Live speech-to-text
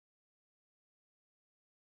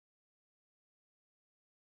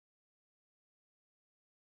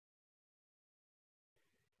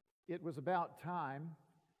It was about time.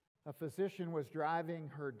 A physician was driving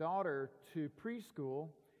her daughter to preschool,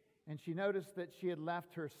 and she noticed that she had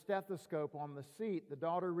left her stethoscope on the seat. The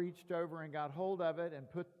daughter reached over and got hold of it and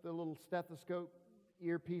put the little stethoscope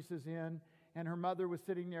earpieces in, and her mother was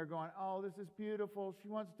sitting there going, "Oh, this is beautiful. She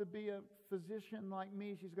wants to be a physician like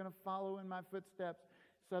me. She's going to follow in my footsteps."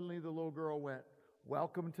 Suddenly the little girl went,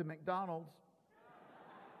 "Welcome to McDonald's.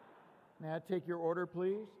 May I take your order,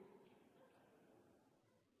 please?"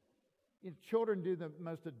 Children do the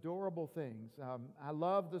most adorable things. I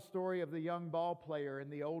love the story of the young ball player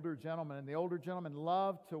and the older gentleman. And the older gentleman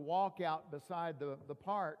loved to walk out beside the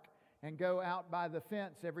park and go out by the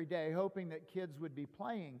fence every day, hoping that kids would be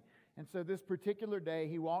playing. And so this particular day,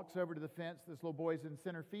 he walks over to the fence. This little boy's in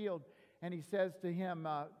center field. And he says to him,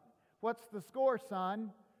 "What's the score,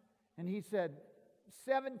 son?" And he said,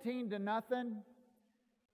 17-0.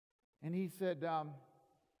 And he said,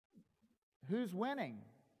 "Who's winning?"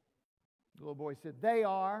 The little boy said, "They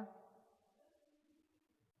are."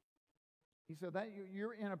 He said,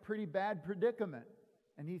 "You're in a pretty bad predicament."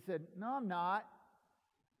 And he said, "No, I'm not.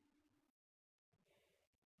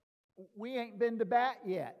 We ain't been to bat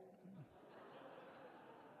yet."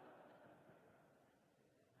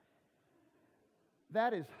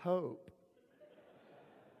 That is hope.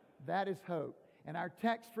 That is hope. And our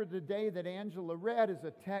text for today that Angela read is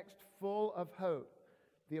a text full of hope.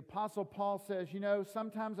 The Apostle Paul says,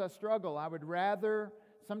 sometimes I struggle. I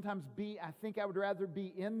think I would rather be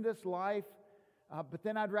in this life, but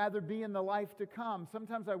then I'd rather be in the life to come.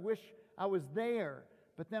 Sometimes I wish I was there,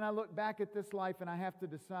 but then I look back at this life and I have to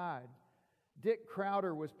decide. Dick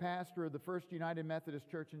Crowder was pastor of the First United Methodist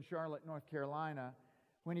Church in Charlotte, North Carolina,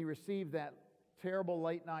 when he received that terrible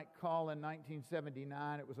late-night call in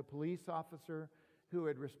 1979. It was a police officer who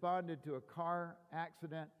had responded to a car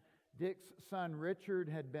accident. Dick's son Richard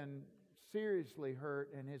had been seriously hurt,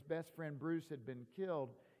 and his best friend Bruce had been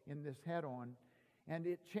killed in this head-on. And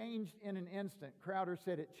it changed in an instant. Crowder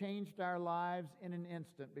said it changed our lives in an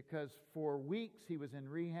instant, because for weeks he was in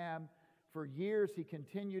rehab. For years he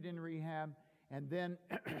continued in rehab, and then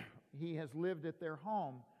he has lived at their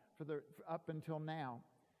home up until now.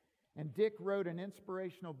 And Dick wrote an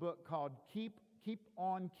inspirational book called Keep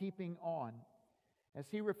On Keeping On. As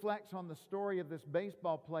he reflects on the story of this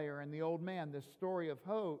baseball player and the old man, this story of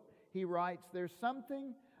hope, he writes, "There's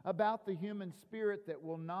something about the human spirit that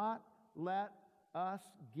will not let us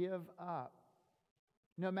give up.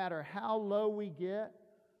 No matter how low we get,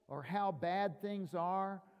 or how bad things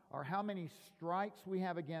are, or how many strikes we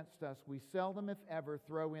have against us, we seldom, if ever,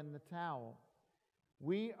 throw in the towel.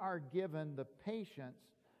 We are given the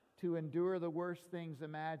patience to endure the worst things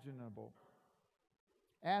imaginable."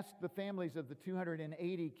 Ask the families of the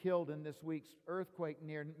 280 killed in this week's earthquake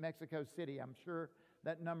near Mexico City. I'm sure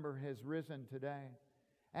that number has risen today.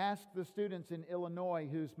 Ask the students in Illinois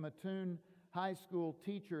whose Mattoon High School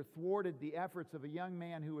teacher thwarted the efforts of a young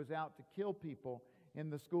man who was out to kill people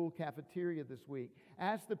in the school cafeteria this week.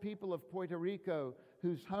 Ask the people of Puerto Rico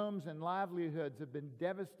whose homes and livelihoods have been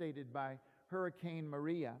devastated by Hurricane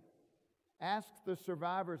Maria. Ask the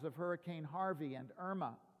survivors of Hurricane Harvey and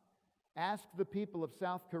Irma. Ask the people of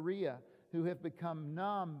South Korea who have become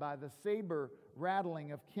numb by the saber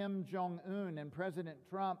rattling of Kim Jong-un and President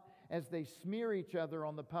Trump as they smear each other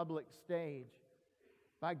on the public stage.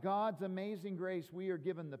 By God's amazing grace, we are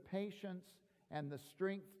given the patience and the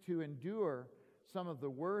strength to endure some of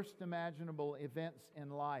the worst imaginable events in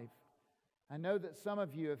life. I know that some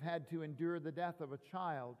of you have had to endure the death of a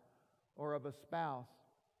child or of a spouse.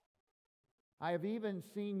 I have even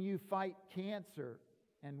seen you fight cancer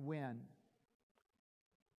and win.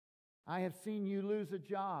 I have seen you lose a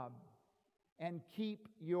job and keep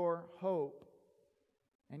your hope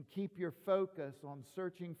and keep your focus on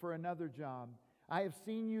searching for another job. I have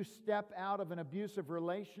seen you step out of an abusive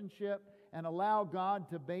relationship and allow God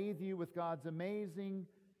to bathe you with God's amazing,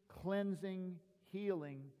 cleansing,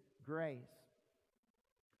 healing grace.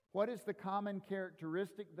 What is the common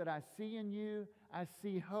characteristic that I see in you? I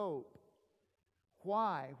see hope.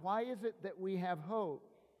 Why? Why is it that we have hope?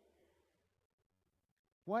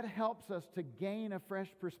 What helps us to gain a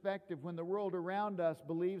fresh perspective when the world around us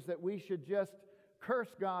believes that we should just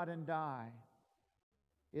curse God and die?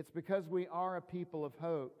 It's because we are a people of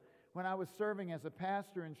hope. When I was serving as a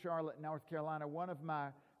pastor in Charlotte, North Carolina, one of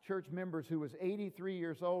my church members who was 83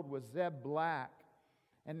 years old was Zeb Black.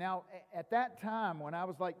 And now, at that time, when I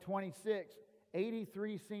was like 26,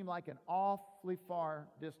 83 seemed like an awfully far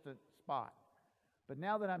distant spot. But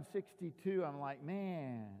now that I'm 62, I'm like,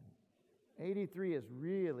 man, 83 is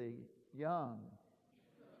really young.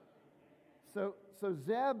 So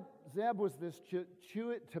Zeb was this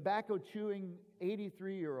tobacco chewing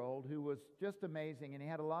 83-year-old who was just amazing, and he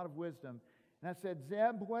had a lot of wisdom. And I said,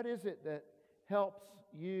 Zeb, what is it that helps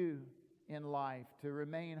you in life to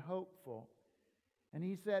remain hopeful? And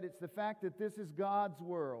he said, it's the fact that this is God's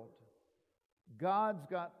world. God's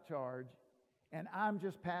got charge, and I'm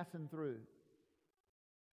just passing through.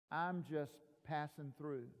 I'm just passing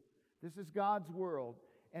through. This is God's world,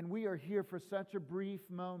 and we are here for such a brief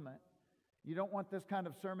moment. You don't want this kind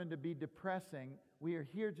of sermon to be depressing. We are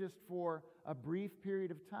here just for a brief period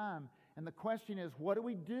of time. And the question is, what do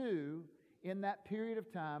we do in that period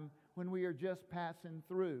of time when we are just passing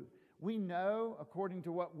through? We know, according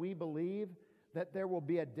to what we believe, that there will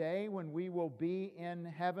be a day when we will be in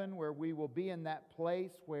heaven, where we will be in that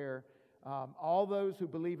place where all those who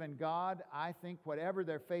believe in God, I think whatever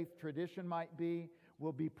their faith tradition might be,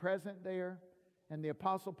 will be present there. And the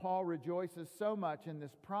Apostle Paul rejoices so much in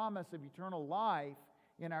this promise of eternal life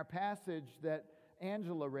in our passage that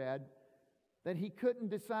Angela read, that he couldn't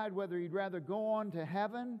decide whether he'd rather go on to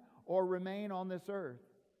heaven or remain on this earth.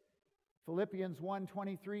 Philippians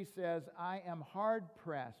 1:23 says, I am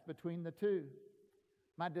hard-pressed between the two.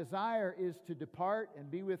 My desire is to depart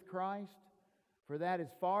and be with Christ, for that is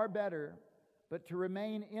far better, but to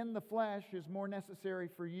remain in the flesh is more necessary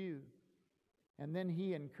for you. And then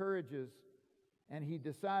he encourages, and he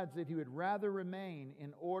decides that he would rather remain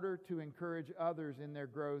in order to encourage others in their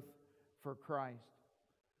growth for Christ.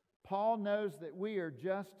 Paul knows that we are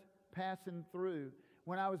just passing through.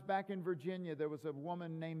 When I was back in Virginia, there was a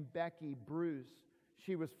woman named Becky Bruce.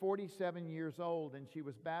 She was 47 years old, and she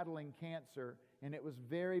was battling cancer, and it was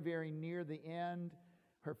very, very near the end.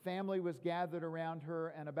 Her family was gathered around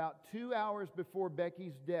her, and about 2 hours before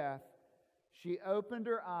Becky's death, she opened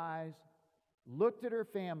her eyes, looked at her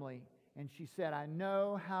family, and she said, I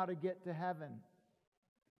know how to get to heaven.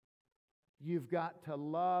 You've got to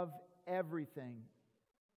love everything.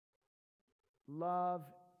 Love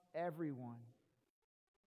everyone.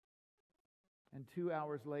 And 2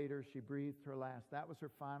 hours later, she breathed her last. That was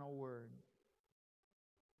her final word.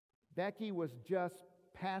 Becky was just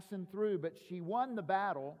passing through, but she won the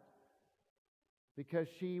battle because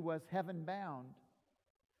she was heaven-bound.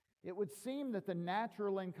 It would seem that the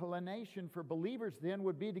natural inclination for believers then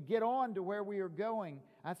would be to get on to where we are going.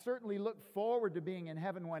 I certainly look forward to being in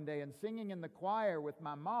heaven one day and singing in the choir with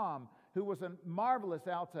my mom, who was a marvelous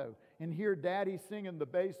alto, and hear Daddy singing the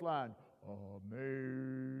bass line,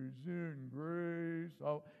 Amazing Grace.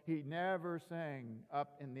 Oh, he never sang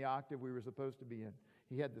up in the octave we were supposed to be in.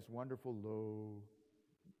 He had this wonderful low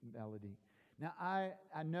melody. Now, I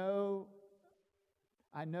know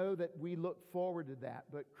that we look forward to that,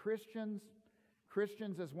 but Christians,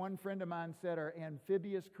 as one friend of mine said, are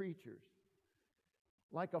amphibious creatures.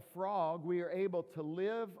 Like a frog, we are able to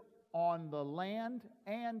live on the land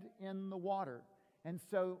and in the water. And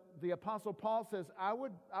so the Apostle Paul says, I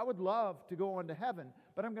would love to go on to heaven,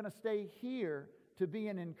 but I'm going to stay here to be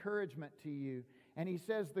an encouragement to you. And he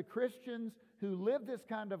says the Christians who live this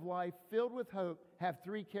kind of life filled with hope have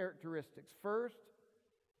three characteristics. First,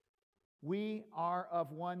 we are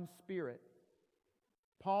of one spirit.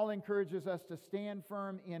 Paul encourages us to stand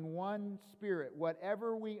firm in one spirit.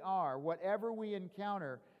 Whatever we are, whatever we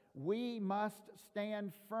encounter, we must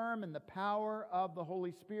stand firm in the power of the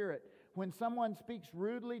Holy Spirit. When someone speaks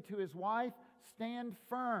rudely to his wife, stand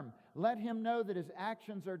firm. Let him know that his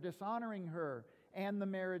actions are dishonoring her and the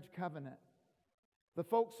marriage covenant. The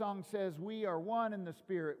folk song says, we are one in the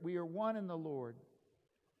Spirit, we are one in the Lord.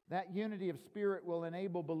 That unity of spirit will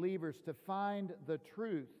enable believers to find the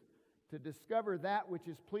truth, to discover that which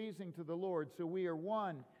is pleasing to the Lord. So we are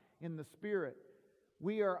one in the Spirit.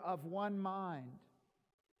 We are of one mind.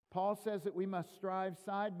 Paul says that we must strive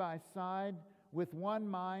side by side with one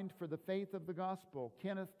mind for the faith of the gospel.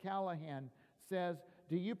 Kenneth Callahan says,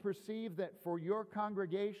 do you perceive that for your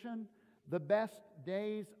congregation, the best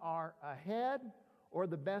days are ahead or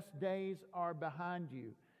the best days are behind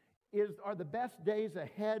you? Are the best days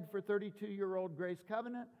ahead for 32-year-old Grace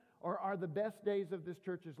Covenant, or are the best days of this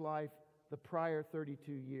church's life the prior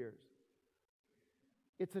 32 years?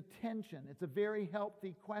 It's a tension. It's a very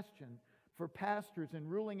healthy question for pastors and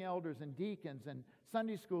ruling elders and deacons and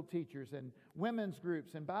Sunday school teachers and women's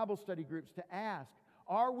groups and Bible study groups to ask,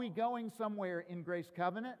 are we going somewhere in Grace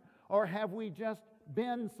Covenant, or have we just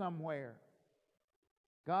been somewhere?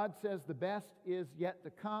 God says the best is yet to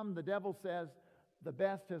come. The devil says the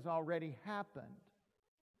best has already happened.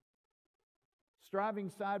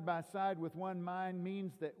 Striving side by side with one mind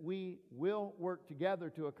means that we will work together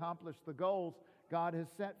to accomplish the goals God has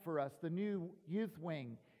set for us. The new youth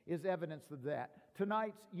wing is evidence of that.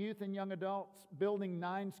 Tonight's youth and young adults building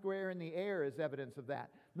 9 Square in the air is evidence of that.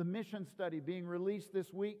 The mission study being released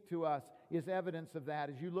this week to us is evidence of that.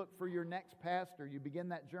 As you look for your next pastor, you begin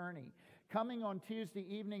that journey. Coming on Tuesday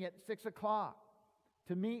evening at 6 o'clock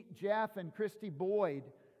to meet Jeff and Christy Boyd,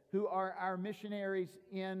 who are our missionaries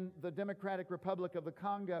in the Democratic Republic of the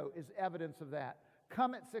Congo, is evidence of that.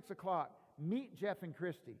 Come at 6 o'clock. Meet Jeff and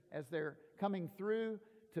Christy as they're coming through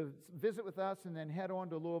to visit with us and then head on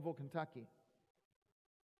to Louisville, Kentucky.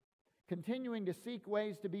 Continuing to seek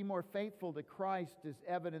ways to be more faithful to Christ is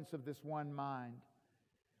evidence of this one mind.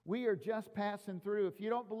 We are just passing through. If you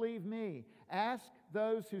don't believe me, ask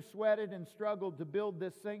those who sweated and struggled to build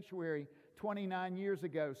this sanctuary 29 years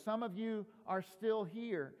ago. Some of you are still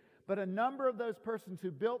here, but a number of those persons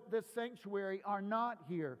who built this sanctuary are not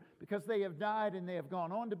here because they have died and they have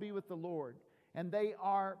gone on to be with the Lord. And they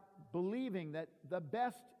are believing that the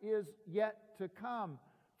best is yet to come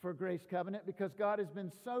for Grace Covenant because God has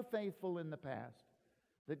been so faithful in the past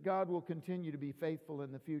that God will continue to be faithful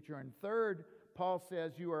in the future. And third, Paul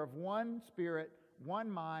says, you are of one spirit, one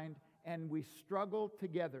mind, and we struggle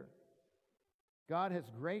together. God has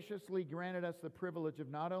graciously granted us the privilege of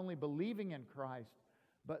not only believing in Christ,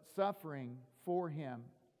 but suffering for Him.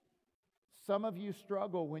 Some of you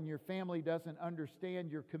struggle when your family doesn't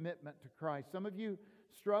understand your commitment to Christ. Some of you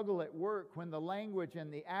struggle at work when the language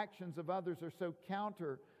and the actions of others are so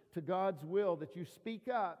counter to God's will that you speak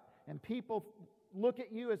up and people look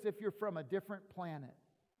at you as if you're from a different planet.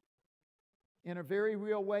 In a very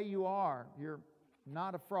real way you are. You're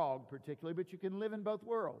not a frog particularly, but you can live in both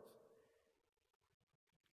worlds.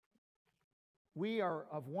 We are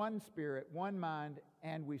of one spirit, one mind,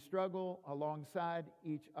 and we struggle alongside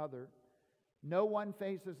each other. No one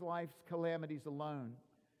faces life's calamities alone.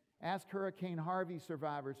 Ask Hurricane Harvey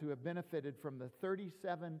survivors who have benefited from the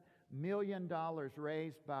 $37 million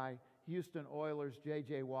raised by Houston Oilers'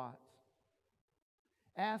 J.J. Watts.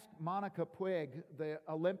 Ask Monica Puig, the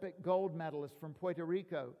Olympic gold medalist from Puerto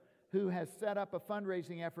Rico, who has set up a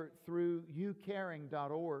fundraising effort through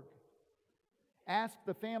youcaring.org. Ask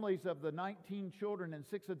the families of the 19 children and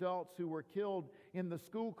 6 adults who were killed in the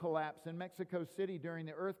school collapse in Mexico City during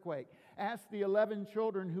the earthquake. Ask the 11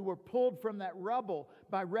 children who were pulled from that rubble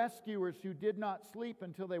by rescuers who did not sleep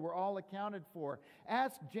until they were all accounted for.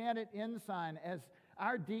 Ask Janet Ensign, as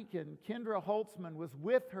our deacon, Kendra Holtzman, was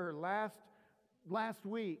with her last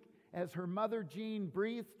week as her mother Jean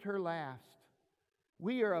breathed her last.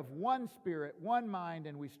 We are of one spirit, one mind,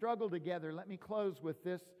 and we struggle together. Let me close with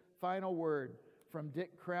this final word from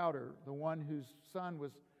Dick Crowder, the one whose son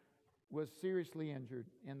was seriously injured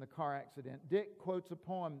in the car accident. Dick quotes a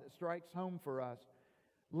poem that strikes home for us.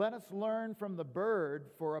 Let us learn from the bird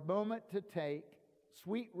for a moment to take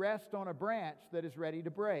sweet rest on a branch that is ready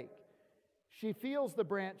to break. She feels the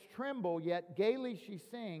branch tremble, yet gaily she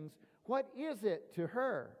sings. What is it to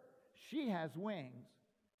her? She has wings.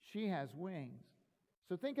 She has wings.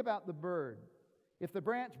 So think about the bird. If the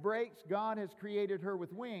branch breaks, God has created her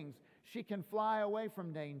with wings. She can fly away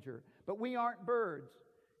from danger. But we aren't birds.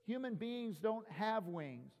 Human beings don't have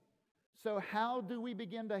wings. So how do we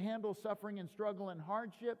begin to handle suffering and struggle and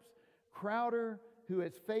hardships? Crowder, who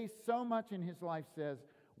has faced so much in his life, says,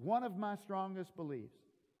 one of my strongest beliefs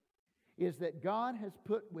is that God has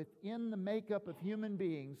put within the makeup of human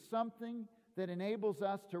beings something that enables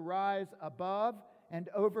us to rise above and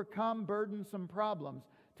overcome burdensome problems,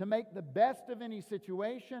 to make the best of any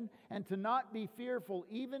situation, and to not be fearful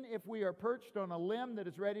even if we are perched on a limb that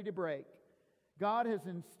is ready to break. God has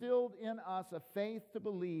instilled in us a faith to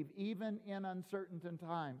believe even in uncertain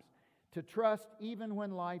times, to trust even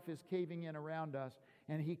when life is caving in around us.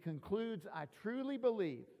 And he concludes, I truly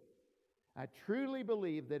believe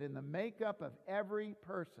that in the makeup of every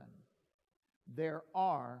person, there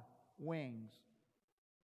are wings.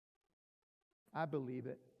 I believe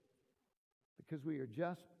it because we are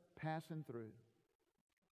just passing through.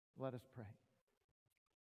 Let us pray.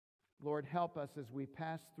 Lord, help us as we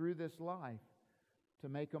pass through this life to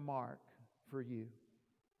make a mark for you.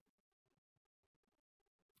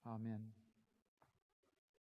 Amen.